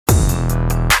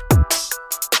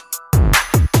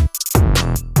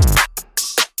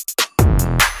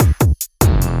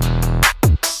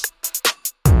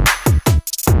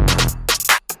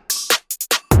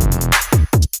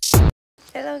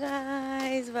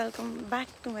Welcome back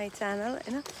to my channel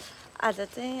होइन। आज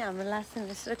चाहिँ हाम्रो लास्ट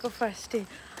सेमेस्टरको फर्स्ट डे।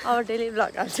 अब डेली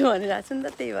भ्लग हाल्छु भनिरहेको छु नि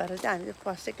त, त्यही भएर चाहिँ हामीले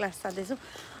फर्स्ट डे क्लास जाँदैछौँ।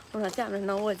 हुन चाहिँ हाम्रो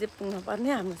 9 बजे पुग्नु पर्ने,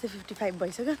 हाम्रो चाहिँ 55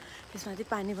 भइसक्यो। त्यसमाथि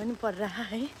पानी पनि परिरहेको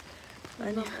है।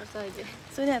 अनि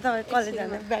सुने तपाईँ कलेज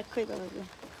जाने ब्याग खोइ तपाईँको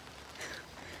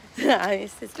हामी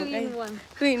यस्तै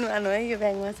क्विन वान हो है यो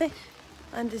ब्यागमा चाहिँ।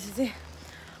 अनि त्यसपछि चाहिँ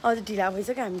अझ ढिला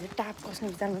भइसक्यो, हामी चाहिँ टाप कस्ने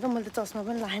विचारमा त मैले त चस्मा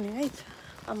पनि लगाएन है।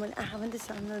 अब मैले आँखा पनि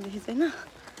त्यस्तो राम्रो देखेको छैन,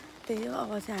 त्यही हो।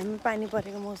 अब चाहिँ हामी पानी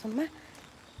परेको मौसममा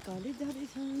कलेज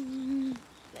जाँदैछौँ।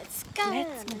 Let's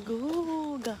go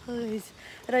guys.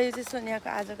 र यो चाहिँ सोनियाको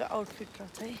आजको आउटफिट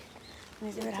रहेछ है।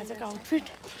 यो चाहिँ मेरो आजको आउटफिट।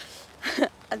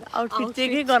 आज आउटफिट चाहिँ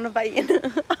केही गर्न पाइएन,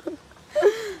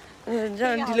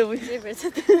 ढिलो जे भेट्छ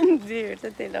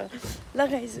त्यही ल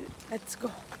गाइस लेट्स गो।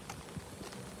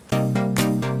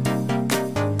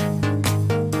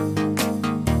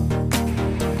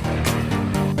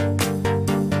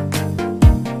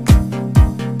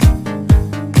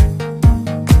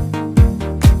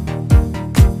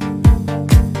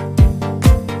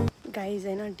 गाइज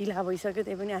होइन ढिला भइसक्यो,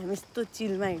 त्यही पनि हामी यस्तो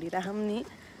चिलमा हिँडिरहेछौँ नि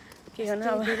के गर्नु।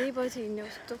 अब धेरै पछि हिँड्ने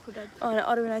कस्तो खुट्टा।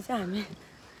 अरू बेला चाहिँ हामी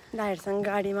दाइहरूसँग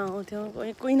गाडीमा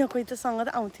आउँथ्यौँ, कोही न कोही त सँग त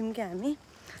आउँथ्यौँ क्या हामी।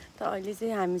 तर अहिले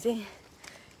चाहिँ हामी चाहिँ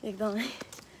एकदमै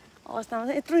अवस्थामा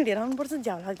चाहिँ यत्रो हिँडेर आउनुपर्छ,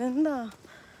 झ्याउ लाग्दैन नि त।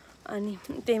 अनि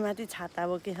त्यही माथि छाता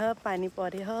बोकेह पानी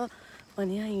परेह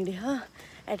भन्यो हिँडेह,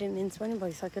 एटेन्डेन्स पनि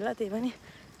भइसक्यो ल। त्यही पनि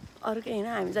अरू केही होइन,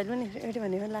 हामी जहिले पनि एउटै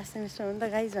भनेको लास्ट सेमिस्टर हो नि त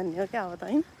गाइज भन्ने हो क्या अब त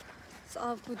होइन।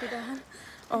 सब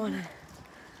कुदिरहनु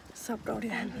सब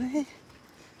दौडिरहनु है।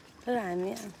 तर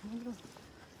हामी हाम्रो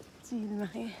चिलमा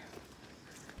है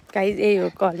गाइज, यही हो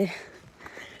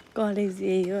कलेज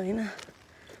यही हो होइन।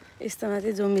 यस्तोमा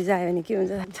चाहिँ जोम्बी जायो भने के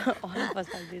हुन्छ, अरू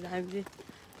पछाडितिर हामी चाहिँ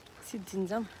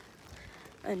सिद्धिन्छौँ।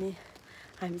 अनि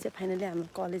हामी चाहिँ फाइनली हाम्रो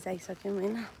कलेज आइसक्यौँ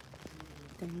होइन।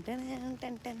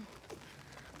 टेन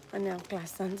अनि अब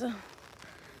क्लास जान्छौँ।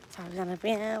 सबजना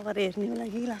बिहा गरेर हेर्ने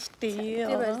लागि लास्ट डे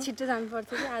त्यही भएर छिट्टो जानु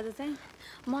पर्थ्यो कि आज चाहिँ।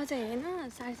 म चाहिँ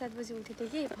होइन 7:30 बजी उठेको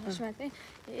थिएँ कि फर्स्टमा चाहिँ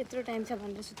यत्रो टाइम छ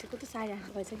भनेर सुतेको त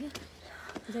 8:30 भएछ कि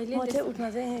जहिले। म चाहिँ उठ्न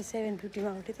चाहिँ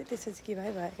 7:50मा उठेको थिएँ, त्यसपछि के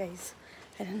भयो गाइस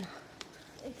हेर न।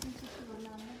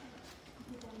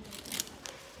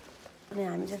 अनि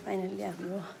हामी चाहिँ फाइनल्ली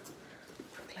हाम्रो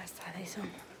क्लास जाँदैछौँ।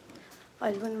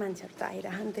 अहिले पनि मान्छेहरू त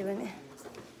आइरहन्, त्यही पनि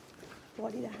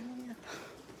पढिरहनु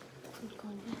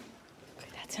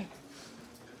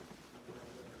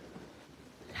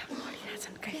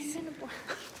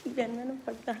बिहान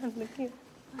पढ्दा के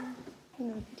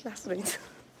क्लास भइन्छ।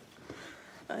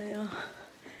 अयो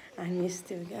हामी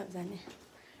यस्तै हो क्या जाने।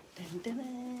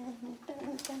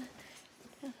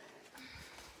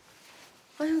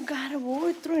 अयो गाह्रो भयो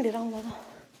यत्रो हिँडेर आउँदा त।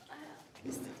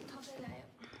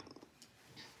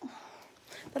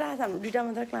 तर आज हाम्रो 2टा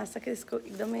मात्र क्लास छ कि, त्यसको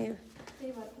एकदमै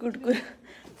गुड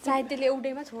सायद त्यसले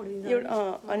एउटैमा छोडिदिन्छ एउटा।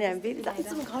 अनि हामी फेरि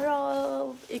जान्छौँ घर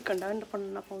 1 घन्टा पनि पढ्न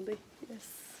नपाउँदै।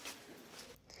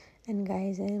 अनि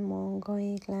गाई चाहिँ म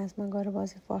गएँ क्लासमा गएर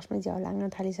बसेँ। फर्स्टमा झ्याउ लाग्न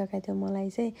थालिसकेको थियो मलाई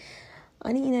चाहिँ।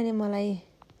 अनि यिनीहरूले मलाई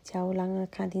झ्याउ लाग्न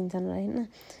कहाँ दिन्छन् र होइन।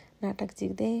 नाटक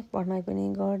झिक्दै पढाइ पनि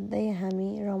गर्दै हामी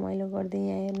रमाइलो गर्दै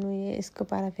यहाँ हेर्नु यसको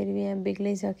पारा फेरि यहाँ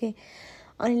बेग्लै छ कि।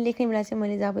 अनि लेख्ने बेला चाहिँ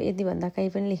मैले जब यतिभन्दा केही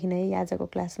पनि लेखिनँ है आजको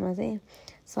क्लासमा चाहिँ।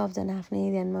 सबजना आफ्नै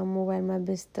ध्यानमा मोबाइलमा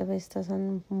व्यस्त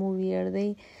छन्, मुभी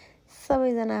हेर्दै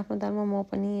सबैजना आफ्नो तालमा। म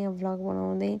पनि यहाँ भ्लग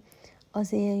बनाउँदै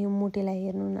अझै यहाँ यो मोटेलाई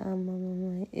हेर्नु न, आमा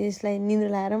यसलाई निन्द्रा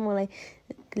लाएर मलाई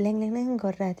ल्याङ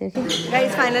गरिरहेको थियो कि।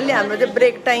 गाइस फाइनल्ली हाम्रो चाहिँ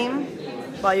ब्रेक टाइम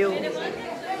भयो।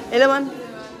 हेलो मन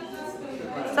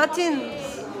सचिन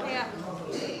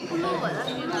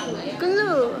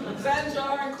कुल्लु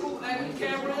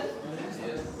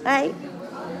हाई।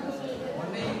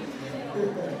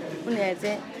 उनीहरू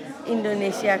चाहिँ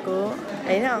इन्डोनेसियाको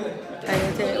होइन। अनि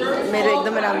चाहिँ मेरो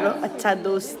एकदमै राम्रो अच्छा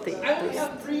दोस्त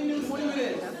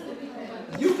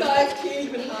You guys can't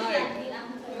even hide.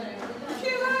 You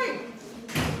can't hide.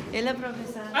 Hello,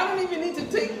 Professor. I don't even need to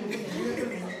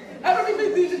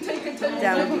take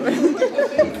attention.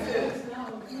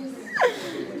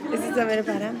 This is मेरो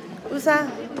पारा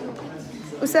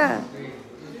उषा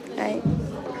हाई।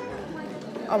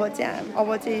 अब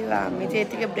चाहिँ हामी चाहिँ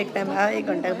यतिकै ब्रेक टाइम भयो, 1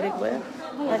 घन्टाको ब्रेक भयो।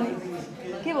 अनि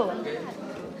के भयो?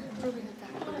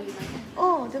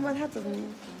 त्यो मलाई थाहा छ नि।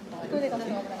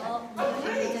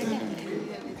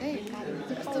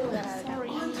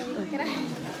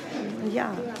 या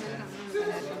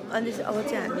अनि अब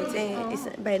चाहिँ हामी चाहिँ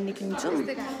बाहिर निक्लिन्छौँ।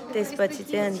 त्यसपछि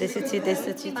चाहिँ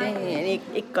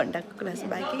 1 घन्टाको क्लास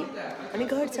बाँकी अनि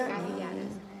घर छ।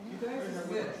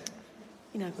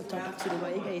 यिनीहरूको चटक सुरु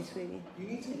भयो गाइस फेरि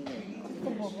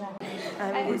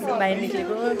हामी यसो बाहिर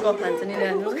निस्केको गफ खान्छ नि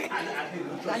राम्रो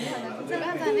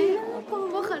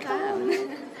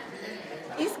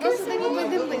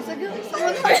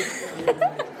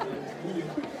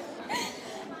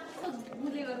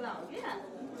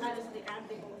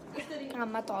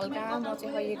काममा त हल्का म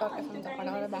चाहिँ अहिले कर्कासँग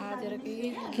झगडा गरेर बाजेर कि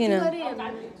किन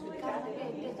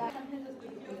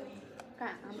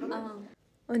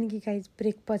अनि कि गाइस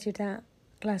ब्रेक पछि त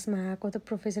क्लासमा आएको त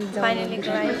प्रोफेसर फाइनली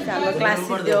गाइस हाम्रो क्लास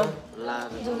सिद्धियो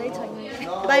जुनै छैन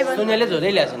बाइ बाइ सुनेले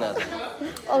झोरै ल्याएको छैन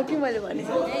औ कि मैले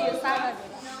भनेको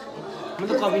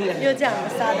यो चाहिँ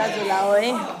हाम्रो सादा झोला हो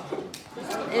है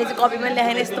यो चाहिँ कपीमा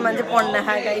लेखेन यस्तो मान्छे पढ्न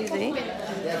खा गाइस है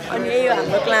अनि यही हो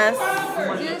हाम्रो क्लास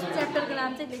च्याप्टरको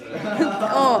नाम चाहिँ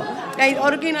गाइस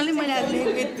अरू केही नले मैले आज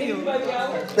लेखेको यति हो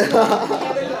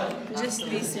जस्ट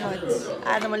दिस मच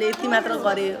आज मैले यति मात्र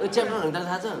गरेँ च्याप्टर भनेको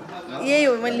थाहा छ यही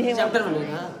हो मैले लेखेको च्याप्टर भनेको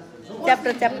थाहा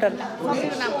च्याप्टर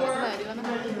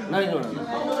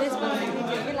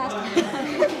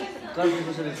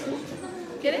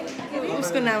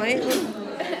उसको नाम है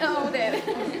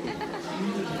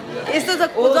यस्तो छ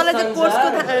जसलाई चाहिँ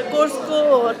कोर्सको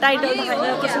टाइटल थाहा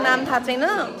छैन कसको नाम थाहा छैन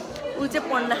ऊ चाहिँ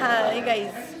पढ्न है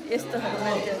गाइस यस्तो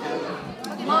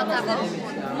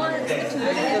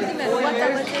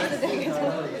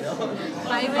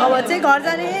अब चाहिँ घर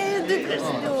जाने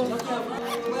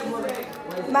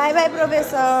by by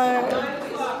professor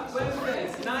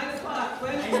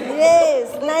yes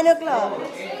 9 o'clock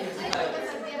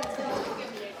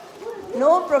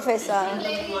no professor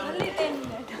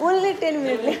only 10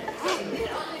 minutes late.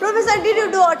 Professor, did you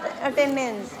do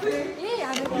attendance?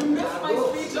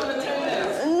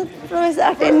 Professor,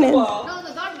 attendance. No,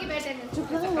 don't give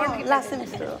attendance. Last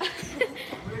semester.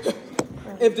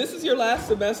 If this is your last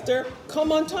semester,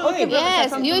 come on time. Okay,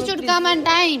 Yes, you should come on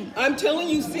time. I'm telling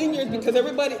you seniors because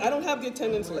everybody, I don't have the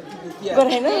attendance yet.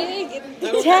 गरेन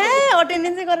छ्या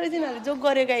attendance चाहिँ गरेर तिनीहरूले जो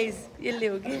गरे guys यसले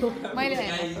हो कि मैले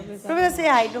professor say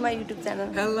high to my YouTube channel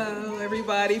Hello,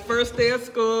 everybody. First day of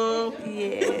school.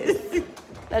 यस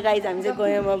ल गाइस हामी चाहिँ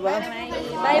गयौँ अब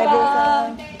बाई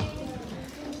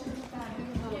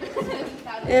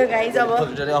ए गाइस अब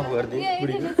प्रोजेक्टरै अफ गरिदिएँ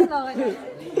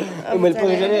मैले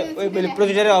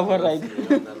प्रोजेक्टरै अफ गरेर आइदिएँ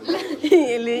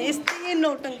यसले यस्तै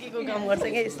नौटङ्कीको काम गर्छ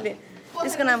क्या यसले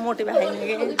यसको नाम मोटिभा खाइन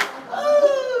कि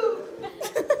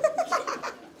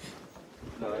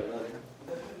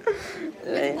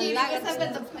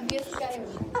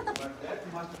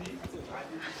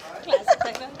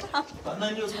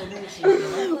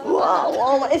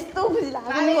यस्तो खुसी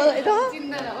लाग्यो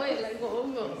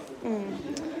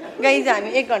गाइज हामी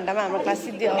 1 घन्टामा हाम्रो क्लास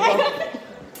सिद्धियो अब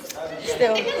यस्तै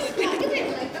हो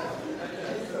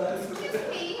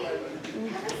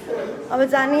अब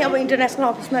जाने अब इन्टरनेसनल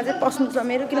अफिसमा चाहिँ पस्नु छ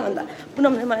मेरो किन भन्दा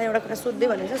पुनमले मलाई एउटा कुरा सोध्दै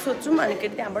भनेको छ सोध्छौँ अनि के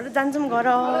त्यहाँबाट जान्छौँ घर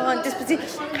अनि त्यसपछि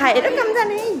खाएर काम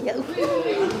जाने यहाँ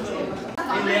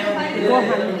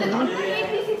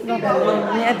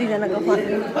 2 जनाको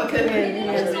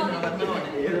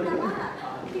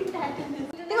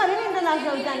तिमीहरू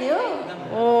इन्टरनेसनल जाने हो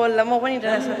ओ ल म पनि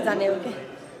इन्टरनेसनल जाने हो कि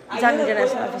जाने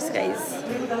international office guys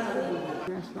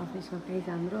international office हो गाइज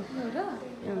हाम्रो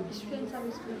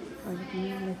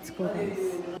लेट्स गो गाइज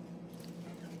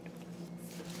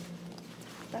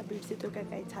बिर्सितोका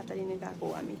गाई छाता लिन गएको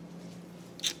हो हामी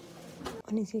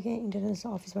अनि चाहिँ क्या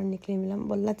इन्टरनेसनल अफिसबाट निक्लिने बेलामा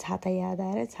बल्ल छाता याद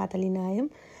आएर छाता लिन आयौँ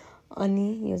अनि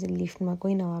यो चाहिँ लिफ्टमा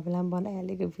कोही नभए बेला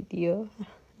बनाइहालेको भिडियो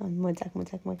मजाकमा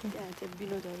त्यहाँ चाहिँ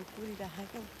विनोदहरू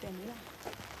पुरिराखेको त्यहाँनिर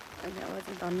अनि अब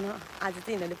चाहिँ धन्न आज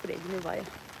चाहिँ यिनीहरूले पुऱ्याइदिनु भयो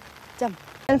जाऊँ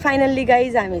अनि फाइनल्ली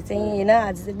गाइज हामी चाहिँ होइन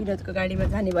आज चाहिँ विनोदको गाडीमा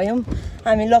जाने भयौँ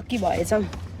हामी लक्की भएछौँ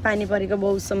पानी परेको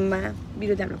मौसममा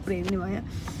विनोद हाम्रो पुऱ्याइदिनु भयो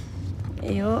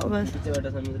ए हो अब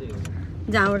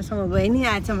जहाँबाटसम्म भयो नि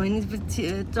आजसम्म नि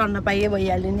चढ्न पाइए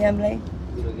भइहाल्यो नि हामीलाई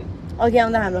अघि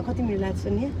आउँदा हाम्रो कति मिनट लाग्छ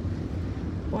नि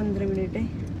 15 मिनटै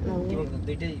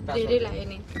धेरै लाग्यो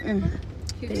नि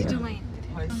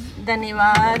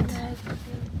धन्यवाद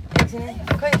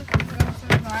खै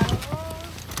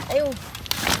आयो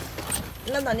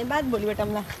ल धन्यवाद भोलि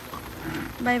भेटौँला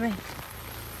बाई बाई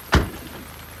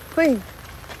खोइ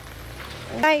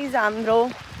गाइज हाम्रो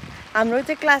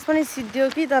चाहिँ क्लास पनि सिद्धियो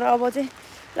कि तर अब चाहिँ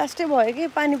लास्टै भयो कि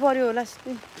पानी पर्यो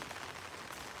लास्टै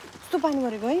कस्तो पानी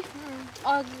परेको है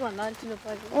अघिभन्दा ठुलो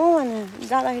पर्यो भने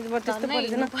जाँदाखेरि त्यस्तो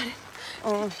परेन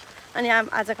अनि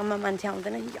आज काममा मान्छे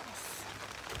आउँदैन यस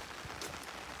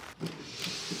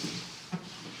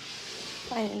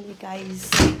फाइनली गाइज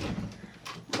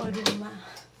रुममा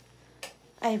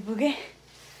आइपुगेँ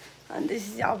अनि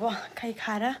त्यसपछि अब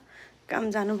खाएर काम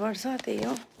जानुपर्छ त्यही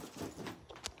हो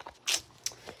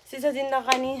सिसा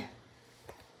जिन्दगानी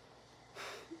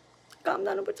काम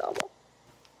जानुपर्छ अब।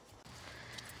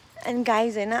 एन्ड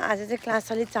गाइज होइन आज चाहिँ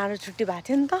क्लास अलिक चाँडो छुट्टी भएको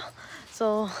थियो नि त,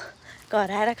 सो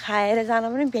घर आएर खाएर जान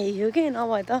पनि भ्याइयो कि,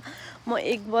 नभए त म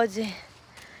 1 बजे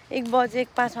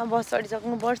 1:05 बस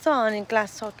चढिसक्नुपर्छ अनि क्लास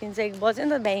सकिन्छ 1 बजे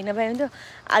नि त, भ्याइ नभ्याइ हुन्थ्यो।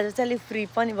 आज चाहिँ अलिक फ्री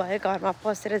पनि भयो, घरमा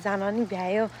पसेर जान पनि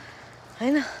भ्यायो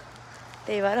होइन,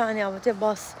 त्यही भएर। अनि अब चाहिँ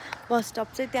बस स्टप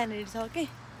चाहिँ त्यहाँनिर छ कि,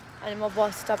 अनि म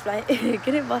बस स्टपलाई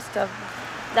के अरे बस स्टप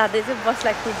जाँदै चाहिँ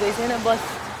बसलाई कुर्दैछु होइन, बस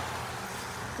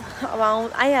अब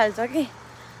आइहाल्छ कि,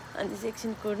 अनि त्यसपछि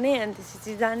एकछिन कुर्ने अनि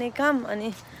त्यसपछि जाने काम। अनि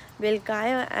बेलुका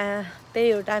आयो,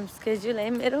 त्यही हो टाइम स्केड्युल है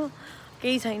मेरो,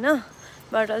 केही छैन।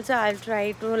 But also I will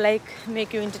try to like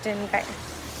make you entertain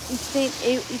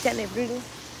each and every day.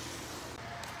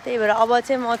 त्यही भएर अब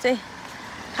चाहिँ म चाहिँ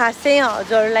खास चाहिँ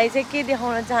हजुरहरूलाई चाहिँ के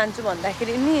देखाउन चाहन्छु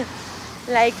भन्दाखेरि नि,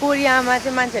 लाइक कोरियामा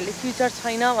चाहिँ मान्छेहरूले फ्युचर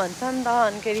छैन भन्छ नि त,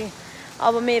 अनिखेरि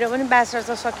अब मेरो पनि ब्याचलर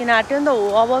त सकिन आँट्यो नि त,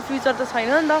 हो अब फ्युचर त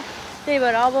छैन नि त। त्यही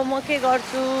भएर अब म के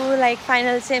गर्छु, लाइक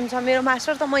फाइनल सेम छ मेरो,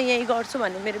 मास्टर त म यही गर्छु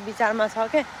भन्ने मेरो विचारमा छ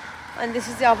क्या। अनि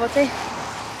त्यसपछि अब चाहिँ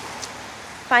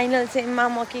फाइनल सेममा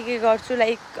म के गर्छु,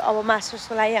 लाइक अब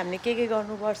मास्टर्सको लागि हामीले के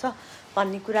गर्नुपर्छ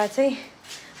भन्ने कुरा चाहिँ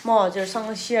म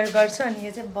हजुरसँग सेयर गर्छु। अनि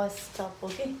यो चाहिँ बस स्टप हो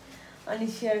कि, अनि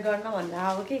सेयर गर्न भन्दा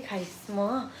अब के खाइस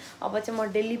म अब चाहिँ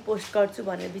म डेली पोस्ट गर्छु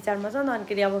भन्ने विचारमा छ नि त।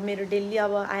 अनिखेरि अब मेरो डेली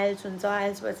अब आइएल्स हुन्छ,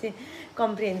 आइएल्स पछि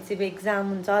कम्प्रिहेन्सिभ एक्जाम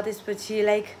हुन्छ, त्यसपछि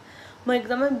लाइक म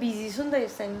एकदमै बिजी छु नि त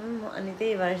यस टाइम। अनि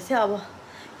त्यही भएर चाहिँ अब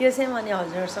यो चाहिँ म अनि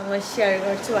हजुरसँग सेयर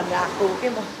गर्छु भनेर आएको हो कि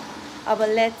म। अब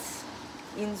लेट्स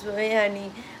इन्जोय, अनि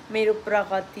मेरो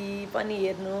प्रगति पनि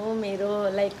हेर्नु,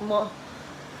 मेरो लाइक म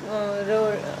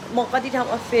कति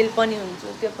ठाउँमा फेल पनि हुन्छु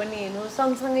त्यो पनि हेर्नु,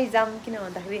 सँगसँगै जाऊँ। किन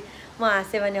भन्दाखेरि म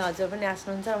हाँसेँ भने हजुर पनि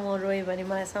हाँस्नुहुन्छ, म रोएँ भने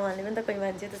मलाई सम्हाल्ने पनि त कोही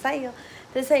मान्छे त चाहियो।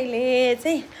 त्यसैले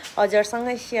चाहिँ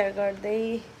हजुरसँगै सेयर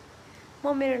गर्दै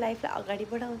म मेरो लाइफलाई अगाडि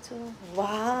बढाउँछु।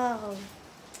 वाउ,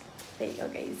 त्यही हो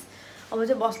गाइज। अब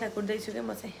चाहिँ बसलाई कुर्दैछु क्या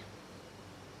म चाहिँ।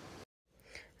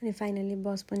 अनि फाइनली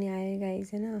बस पनि आयो गाइज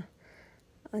होइन।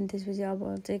 अनि त्यसपछि अब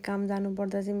चाहिँ काम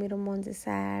जानुपर्दा चाहिँ मेरो मन चाहिँ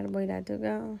स्याड भइरहेको थियो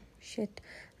क्या, सेट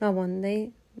नभन्दै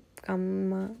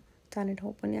काममा जाने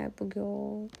ठाउँ पनि आइपुग्यो।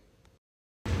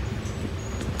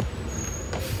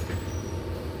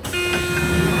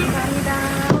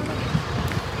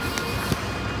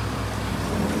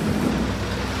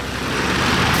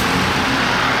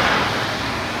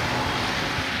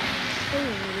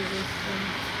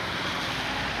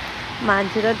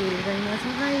 मान्छे र धुलो छैन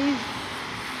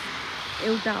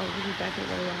एउटा हो दुईवटा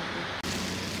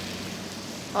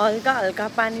हल्का हल्का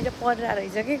पानी चाहिँ परिरहेको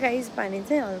रहेछ कि गाइस, पानी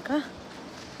चाहिँ हल्का।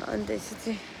 अनि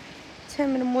त्यसपछि छ्या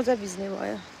मेरो मोजा भिज्ने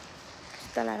भयो,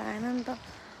 जुत्ता लाएर आएन नि त।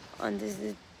 अनि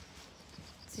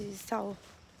त्यसपछि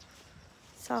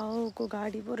साहुको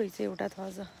गाडी पो रहेछ एउटा त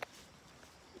अझ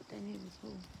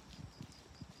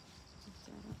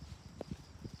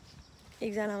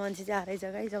एकजना मान्छे चाहिँ हारैछ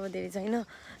गाइस, अब धेरै छैन,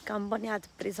 काम पनि आज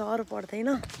प्रेसर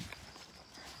पर्दैन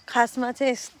खासमा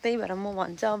चाहिँ। त्यही भएर म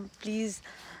भन्छ प्लिज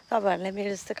तपाईँहरूलाई मेरो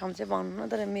जस्तो काम चाहिँ पाउनु न,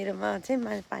 तर मेरोमा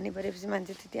चाहिँ पानी परेपछि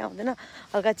मान्छे त्यति आउँदैन,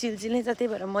 हल्का चिलचिल नै छ।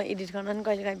 त्यही भएर म एडिट गर्न पनि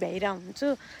कहिलेकाहीँ भ्याइरहेको हुन्छु,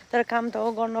 तर काम त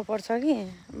हो गर्नुपर्छ कि।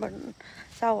 बट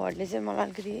साहुहरूले चाहिँ मलाई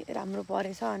अलिकति राम्रो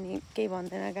परेछ, अनि केही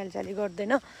भन्दैन, गालीचाली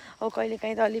गर्दैन। अब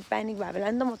कहिलेकाहीँ त अलिक प्यानिक भयो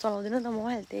बेला नि त म चलाउँदिनँ नि त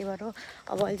मोबाइल, त्यही भएर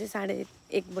अब अहिले चाहिँ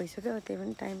 1:30 भइसक्यो, त्यही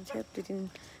पनि टाइम चाहिँ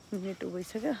 2-3 मिनट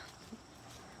भइसक्यो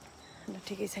ल,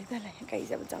 ठिकै छ एकदम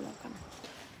गाइस। अब जाम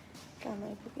काम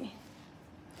आइपुगेँ,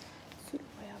 सुरु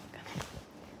भयो अब काम।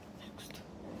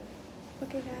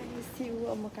 Okay guys, C you.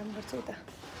 अब म काम गर्छु यता।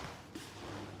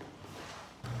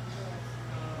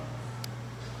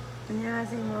 यहाँ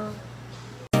चाहिँ म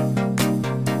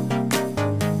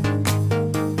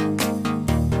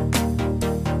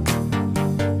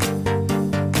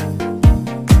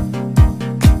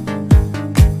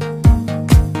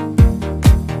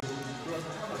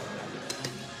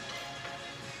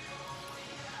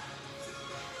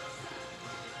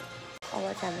अब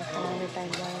चाहिँ हामी खानाले टाइम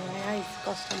भयो है,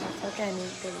 कस्टमर छ क्या, अनि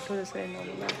त्यो ठुलो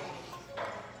सिलिन्डरमा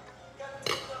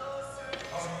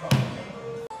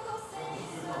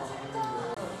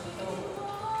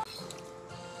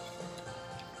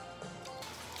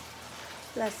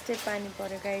लास्टै पानी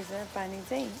पऱ्यो गाइस, पानी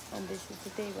चाहिँ। अनि त्यसपछि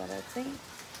त्यही भएर चाहिँ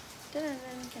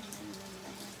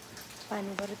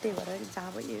पानी पऱ्यो, त्यही भएर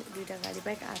जहाँ भयो 2टा गाडी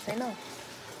बाइक आएको छैन।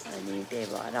 अनि त्यही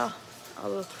भएर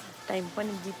अब टाइम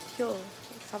पनि बित्यो,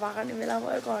 सफा गर्ने बेला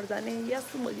भयो, घर जाने।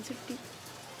 यस, भोलि छुट्टी।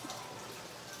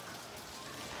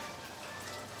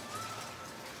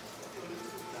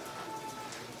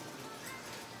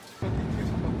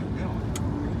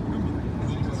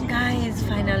 गाइस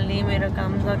फाइनल्ली मेरो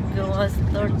काम सक्यो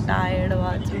कस्तो टायर्ड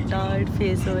भएको छु टायर्ड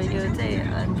फेस हो यो चाहिँ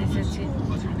अनि त्यसपछि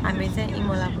हामी चाहिँ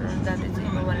इमोला पुऱ्याउनु जाँदैछौँ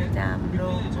इमोला चाहिँ हाम्रो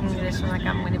रेस्टुरेन्टमा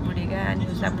काम गर्ने बुढी क्या अनि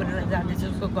उसलाई पुऱ्याउन जाँदैछु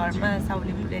उसको घरमा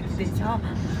साउली पुऱ्याइदिँदैछ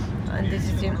अनि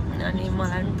त्यसपछि अनि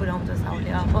मलाई पनि पुऱ्याउँछ साउले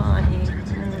अब अनि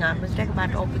हाम्रो त्यहाँको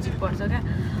बाटो अपोजिट पर्छ क्या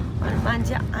अनि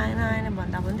मान्छे आएन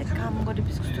भन्दा भन्दै काम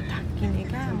गरेपछि कस्तो थाक्किने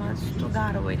क्या मलाई कस्तो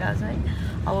गाह्रो भइरहेछ है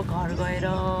अब घर गएर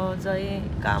चाहिँ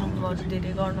कामहरू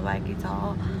धेरै गर्नु बाँकी छ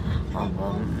अब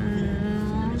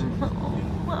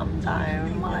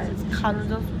मलाई खानु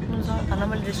जस्तो छ खाना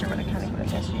मैले रेस्टुरेन्टबाट खानेकुरा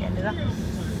ल्याएको यहाँनिर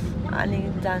अनि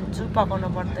जान्छु पकाउनु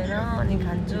पर्दैन अनि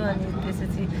खान्छु अनि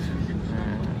त्यसपछि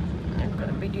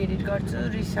भिडियो एडिट गर्छु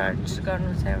रिसर्च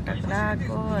गर्नु छ एउटा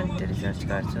कुराको अनि त्यो रिसर्च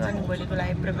गर्छु अनि भोलिको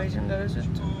लागि प्रिपरेसन गरेर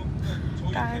सुत्छु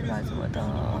टायर्ड भएको छु म त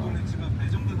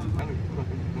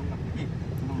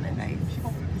गाडी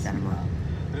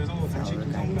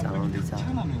चलाउँदैछ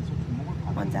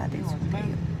म जाँदैछु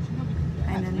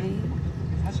फाइनली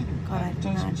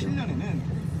कराइपुग्न आँट्यो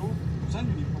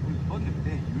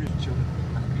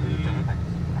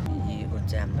ऊ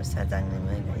चाहिँ हाम्रो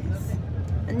사장님의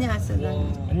안녕하세요.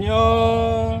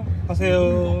 안녕하세요.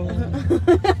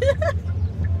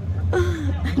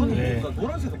 네.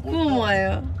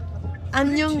 고마워요.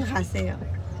 안녕하세요.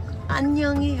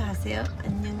 안녕히 가세요.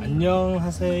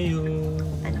 안녕하세요.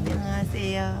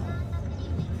 안녕하세요.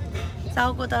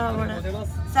 싸우고 따라보라.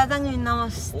 사장님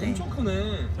나마스테. 엄청 크네.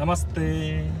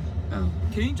 나마스테.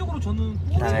 개인적으로 저는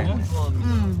꼬리를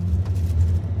좋아하는데.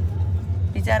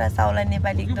 बिचरा साउलाई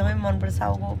नेपाली एकदमै मनपर्छ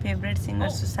साउको फेभरेट सिङ्गर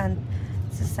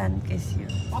सुशान्त केसी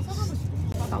हो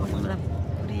साउले मलाई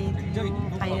पुऱ्याइदियो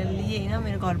फाइनल्ली होइन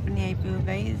मेरो घर पनि आइपुग्यो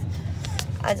गाइज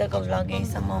आजको भ्लग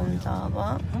यहीसम्म हुन्छ अब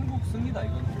한국 승리다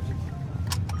이건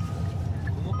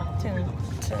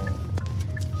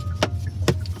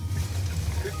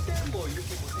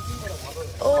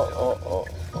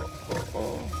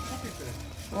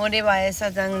मोरे भयो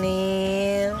사장님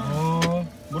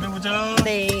모레 보자.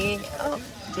 네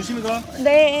조심히 가.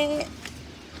 네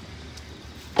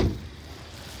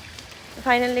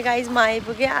फाइनल्ली गाइज म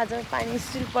आइपुगेँ आज पानी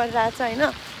स्टिल परिरहेछ होइन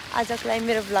आजको लागि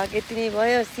मेरो भ्लग यति नै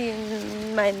भयो C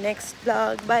in my next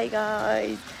vlog by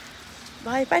guys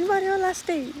भाइ पानी पऱ्यो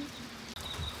लास्टै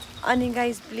अनि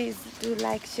guys please do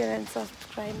like share and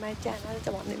subscribe my channel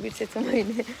चाहिँ भन्ने बिर्सेछु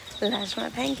मैले लास्टमा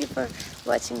thank you for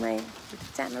watching my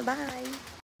channel by